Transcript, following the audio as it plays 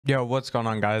Yo, what's going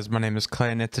on, guys? My name is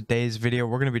Clay, and in today's video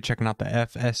we're going to be checking out the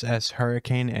FSS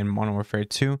Hurricane in Modern Warfare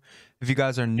 2. If you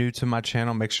guys are new to my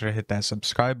channel, make sure to hit that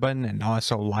subscribe button and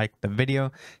also like the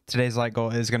video. Today's like goal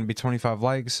is going to be 25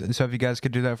 likes, and so if you guys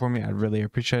could do that for me, I'd really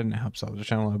appreciate it, and it helps out the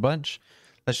channel a bunch.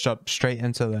 Let's jump straight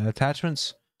into the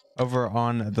attachments. Over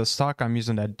on the stock, I'm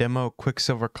using a demo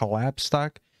Quicksilver Collapse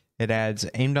stock. It adds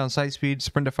aim down sight speed,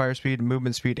 sprint to fire speed,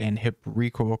 movement speed, and hip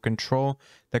recoil control.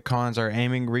 The cons are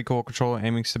aiming, recoil control,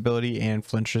 aiming stability, and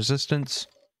flinch resistance.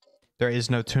 There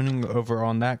is no tuning over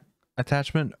on that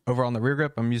attachment. Over on the rear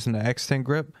grip, I'm using the X10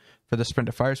 grip for the sprint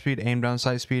to fire speed, aim down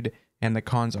sight speed, and the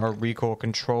cons are recoil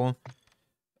control.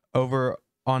 Over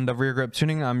on the rear grip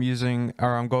tuning, I'm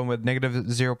going with negative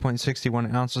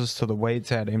 0.61 ounces to the weight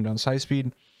to add aim down sight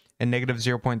speed, and negative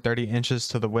 0.30 inches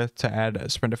to the width to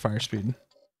add sprint to fire speed.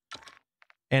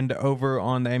 And over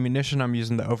on the ammunition, I'm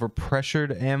using the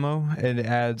overpressured ammo. It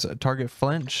adds target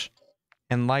flinch.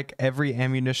 And like every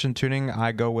ammunition tuning,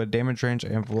 I go with damage range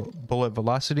and bullet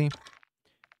velocity.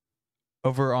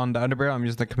 Over on the underbarrel, I'm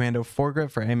using the Commando foregrip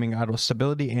for aiming idle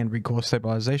stability and recoil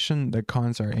stabilization. The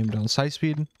cons are aim down sight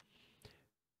speed.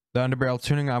 The underbarrel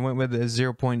tuning I went with is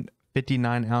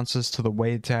 0.59 ounces to the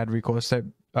weight to add recoil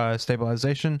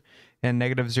stabilization, and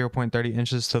negative 0.30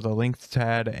 inches to the length to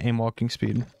add aim walking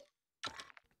speed.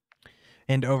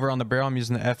 And over on the barrel, I'm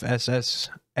using the FSS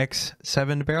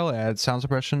X7 barrel. It adds sound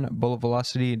suppression, bullet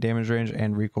velocity, damage range,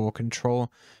 and recoil control.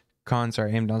 Cons are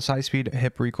aim down sight speed,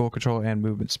 hip recoil control, and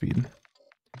movement speed.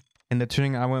 And the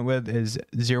tuning I went with is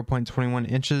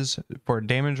 0.21 inches for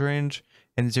damage range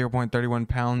and 0.31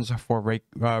 pounds for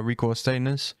recoil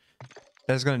steadiness.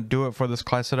 That's going to do it for this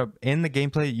class setup. In the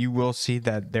gameplay, you will see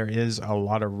that there is a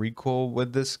lot of recoil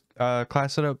with this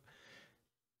class setup.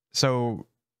 So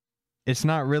it's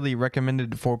not really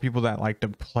recommended for people that like to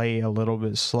play a little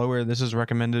bit slower. This is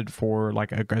recommended for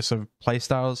like aggressive play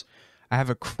styles. I have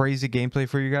a crazy gameplay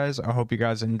for you guys. I hope you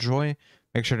guys enjoy.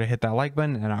 Make sure to hit that like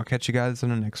button, and I'll catch you guys in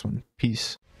the next one.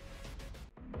 Peace.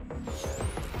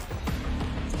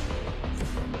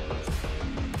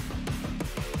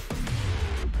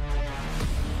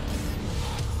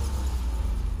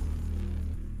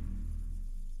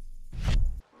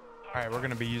 Alright, we're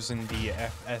going to be using the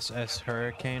FSS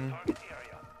Hurricane.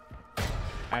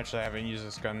 Actually, I haven't used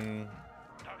this gun,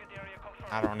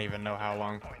 I don't even know how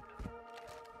long.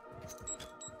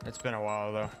 It's been a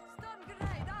while though.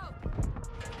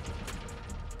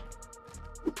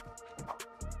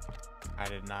 I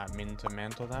did not mean to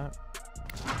mantle that.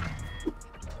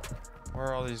 Where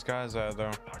are all these guys at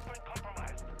though?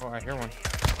 Oh, I hear one.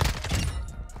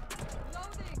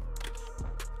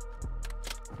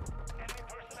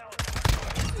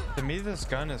 To me, this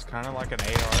gun is kind of like an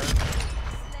AR,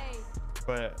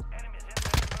 but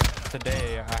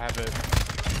today I have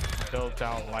it built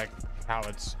out like how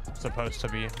it's supposed to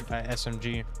be, an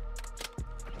SMG.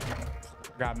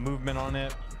 Got movement on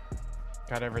it,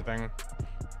 got everything.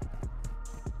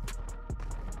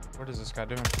 What is this guy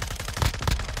doing?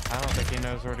 I don't think he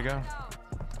knows where to go.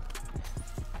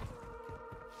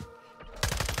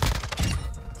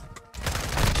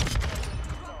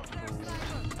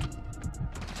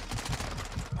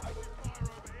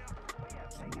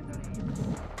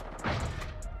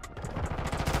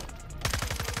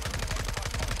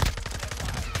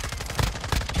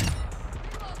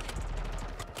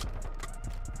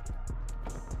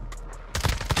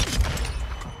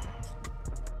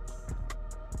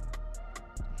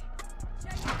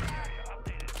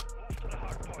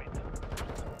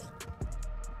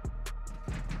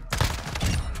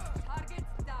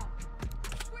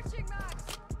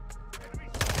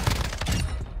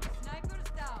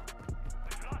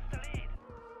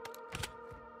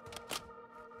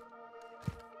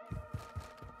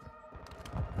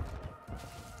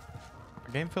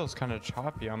 The game feels kind of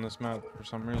choppy on this map for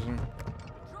some reason.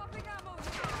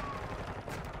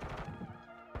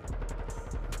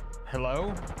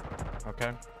 Hello?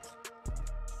 Okay.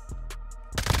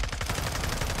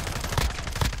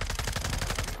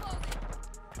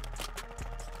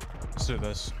 Let's do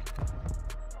this.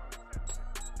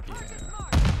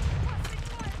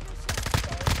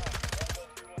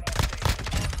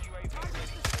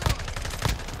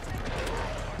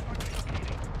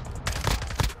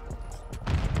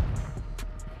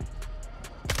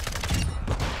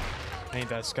 I need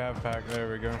that scav pack.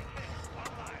 There we go. Did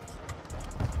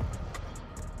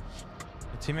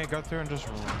teammate go through and just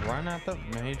run at them?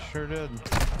 Man, he sure did.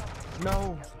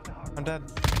 No! I'm dead.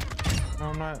 No,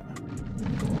 I'm not.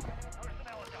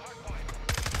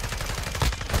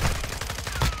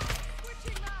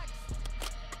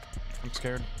 I'm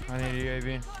scared. I need a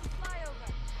UAV.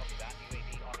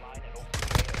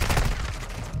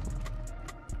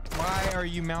 Why are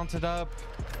you mounted up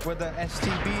with a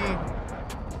STB?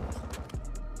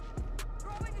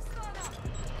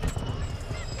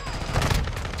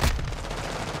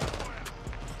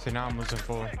 See, now I'm losing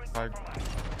full. Like,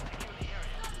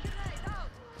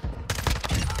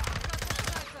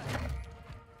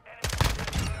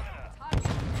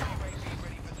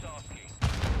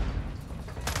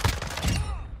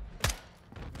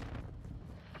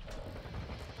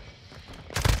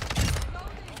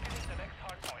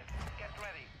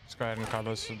 let's go ahead and call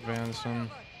this advancing.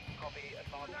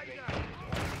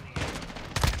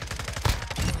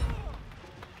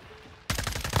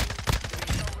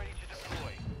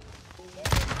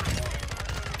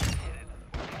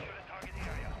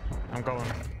 I'm going.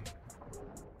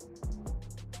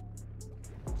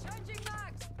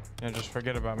 Yeah, just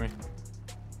forget about me.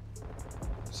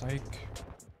 Psych.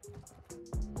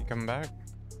 You coming back?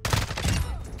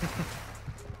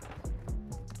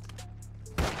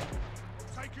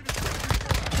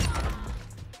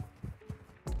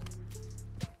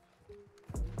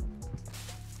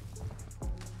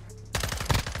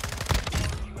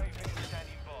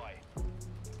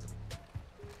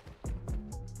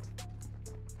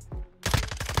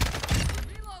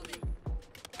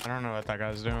 I don't know what that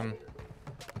guy's doing.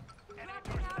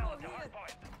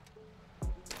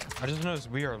 I just noticed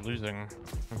we are losing.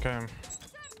 Okay.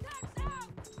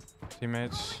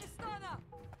 Teammates.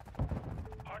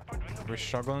 We're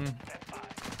struggling.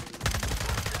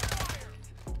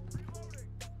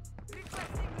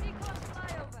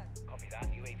 Copy that.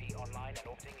 UAV online and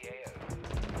orbiting the AO.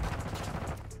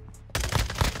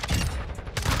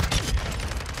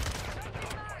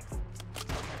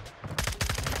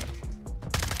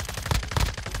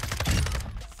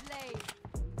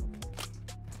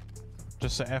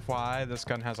 Just a FYI, this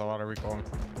gun has a lot of recoil.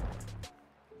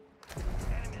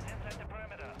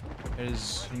 It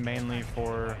is mainly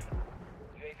for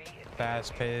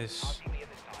fast pace.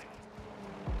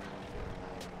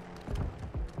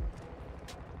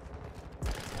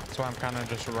 That's why I'm kind of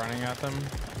just running at them.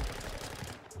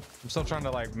 I'm still trying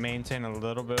to like maintain a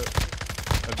little bit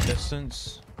of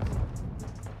distance.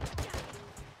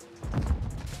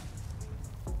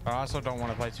 I also don't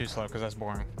want to play too slow because that's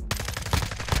boring.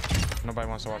 Nobody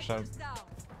wants to watch that. Enemy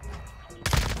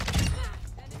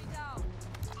down.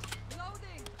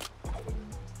 Loading.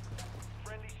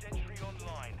 Friendly sentry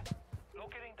online.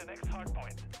 Locating the next hard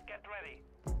point. Get ready.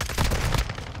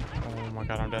 Oh my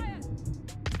god, I'm dead.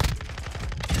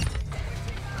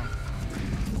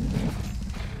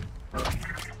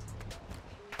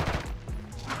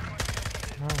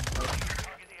 No.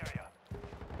 Target area.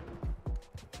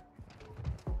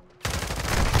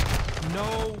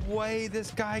 No way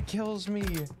this guy kills me.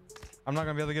 I'm not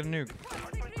gonna be able to get a nuke.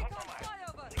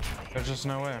 There's just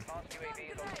no way.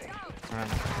 Alright,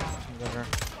 whatever.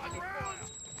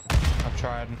 I've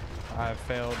tried. I've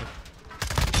failed.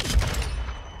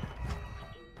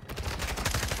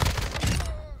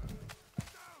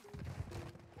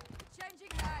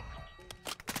 Changing mag.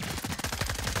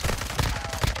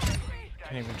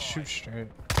 Can't even shoot straight.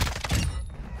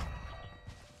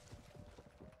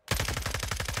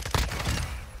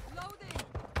 Loading.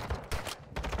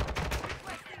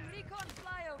 Requesting recon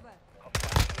flyover.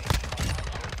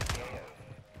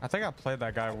 I think I played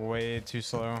that guy way too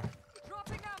slow.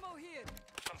 Dropping ammo here.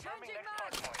 Confirming Changing next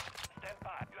hard mag. point. Stand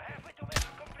by. You're halfway to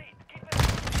mission complete. Keep it up.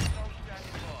 So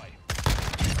standing by.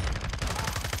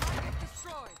 Target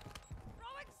destroyed.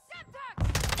 Throwing syntax.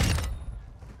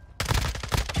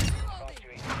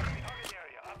 Reloading. Target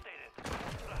area updated.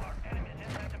 The hard enemies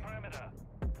inside the perimeter.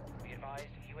 Be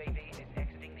advised, UAV is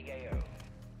exiting the AO.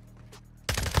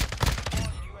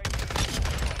 UAV.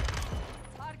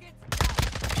 Target down.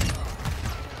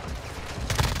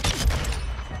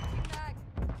 Changing mag.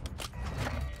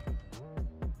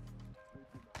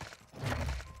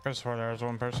 I swear there's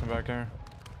one person back here.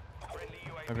 Friendly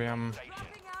UAV. Maybe I'm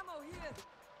Dropping ammo here.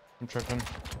 tripping.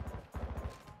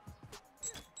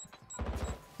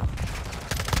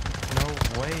 No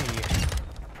way.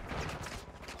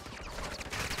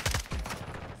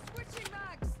 Switching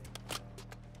mags.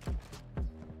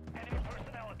 Enemy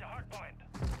personnel at the hard point.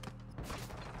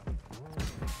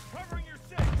 Covering your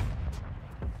six.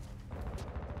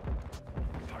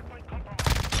 Hard point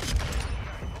compromised.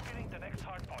 Locating the next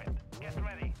hard point. Get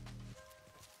ready.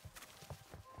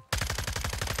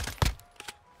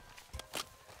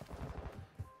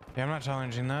 Yeah, I'm not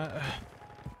challenging that.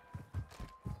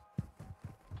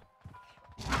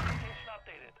 Location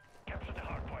updated. Capture the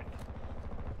hard point.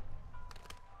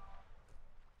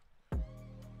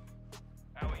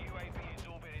 Our UAV is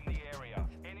orbiting the area.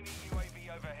 Enemy UAV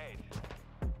overhead.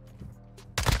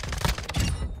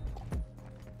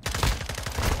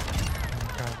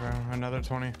 bro. Another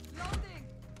 20. Loading.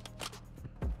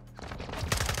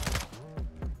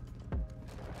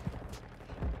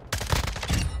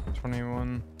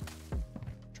 21.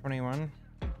 21.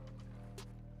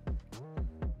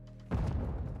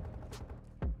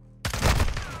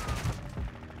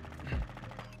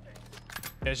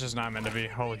 It's just not meant to be.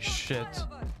 Holy shit.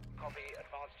 Flyover. Copy.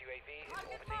 Advanced UAV is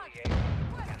Target orbiting marked. the area.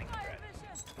 Request Scanning fire threat.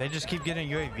 mission. They just keep getting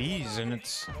UAVs and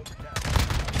it's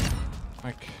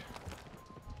like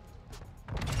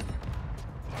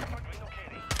Hardpoint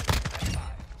relocating. Stand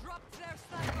by. Dropped their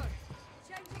sniper.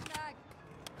 Changing mag.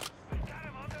 We've got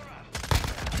him under us.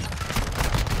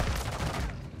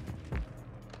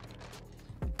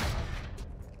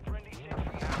 Friendly sentry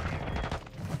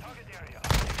active. Target area.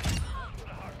 Move to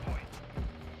the hardpoint.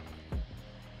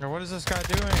 what is this guy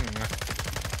doing?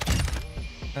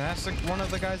 And that's like one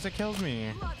of the guys that killed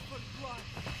me. Blood for blood.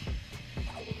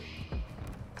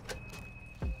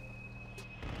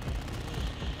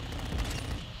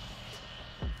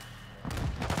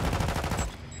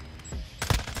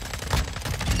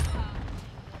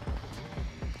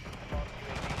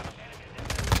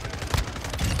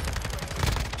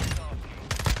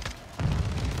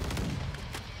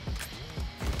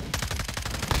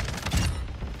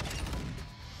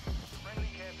 Friendly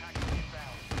care package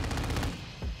inbound.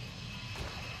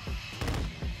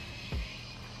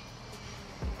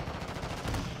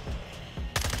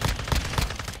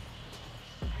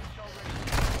 Missile ready.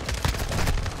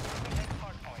 Next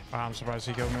hardpoint. Wow, I'm surprised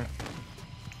he killed me.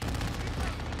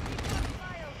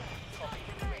 Copy.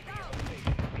 UAV on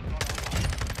station. Recon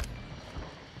online.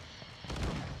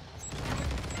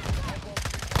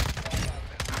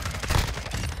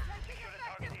 Secure the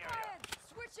target area.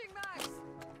 Switching mags.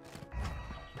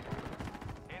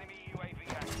 Enemy UAV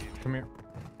active. Come here.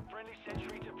 Friendly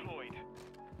sentry deployed.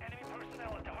 Enemy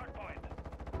personnel at the hardpoint.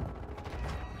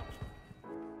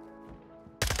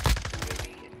 UAV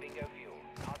is bingo fuel.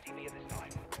 RTV at this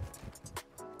time.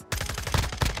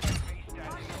 UAV standing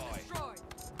Target by. destroyed.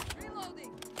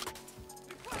 Reloading.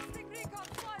 Requesting recon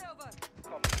flyover.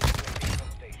 Copy. UAV on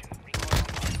station. Recon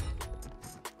online.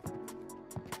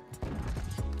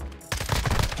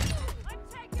 I'm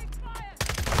taking fire.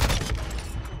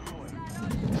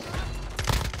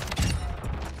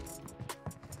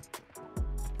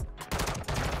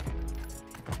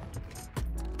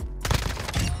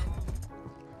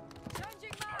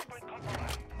 Changing mags. Hardpoint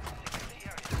compromised.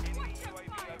 Secure the area. Enemy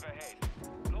UAV overhead.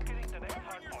 Locating the next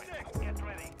hardpoint. Get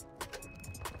ready.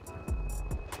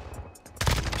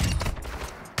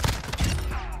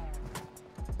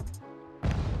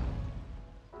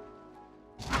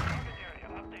 Target area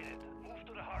updated. Move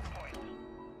to the hardpoint.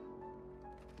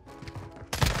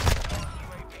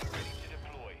 UAV ready to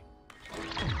deploy.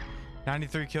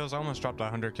 93 kills. I almost dropped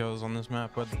 100 kills on this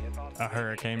map with a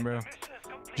hurricane, bro. Mission is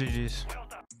complete. GG's. Well